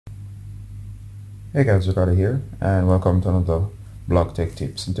Hey guys, Ricardo here, and welcome to another Blog Tech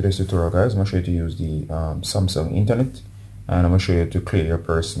Tips. In today's tutorial, guys, I'm going to show you to use the Samsung Internet, and I'm going to show you to clear your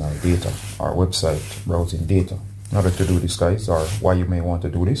personal data or website browsing data. In order to do this, guys, or why you may want to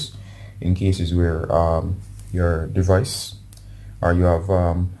do this, in cases where your device or you have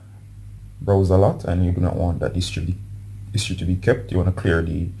browsed a lot and you do not want that history to be kept, you want to clear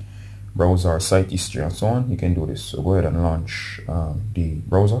the browser site history and so on, you can do this. So go ahead and launch the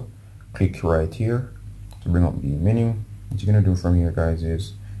browser. Click right here to bring up the menu. What you're going to do from here, guys,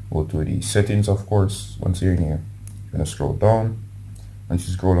 is go to the settings, of course. Once you're in here, you're going to scroll down. Once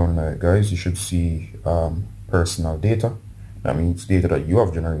you scroll down, guys, you should see personal data. That means data that you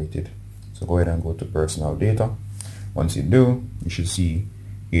have generated. So go ahead and go to personal data. Once you do, you should see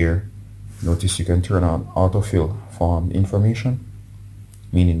here, notice you can turn on autofill form information,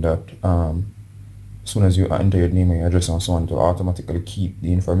 meaning that as soon as you enter your name and your address and so on, to automatically keep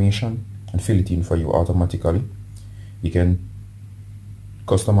the information and fill it in for you automatically. You can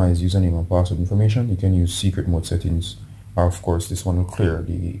customize username and password information. You can use secret mode settings, or of course this one will clear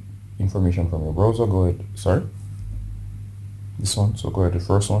the information from your browser. Go ahead, this one. So go ahead, the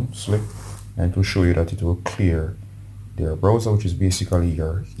first one, select, and it will show you that it will clear their browser, which is basically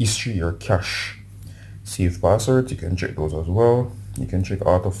your history, your cache. Save passwords, you can check those as well. You can check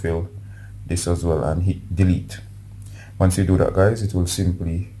autofill this as well and hit delete. Once you do that, guys, it will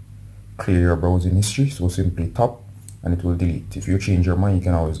simply clear your browsing history. So simply tap and it will delete. If you change your mind, you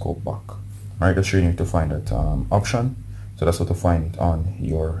can always go back. Alright, just showing you to find that option. So that's how to find it on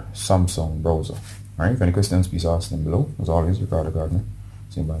your Samsung browser. Alright, if any questions, please ask them below. As always, Ricardo Gardner.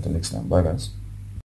 See you until next time. Bye, guys.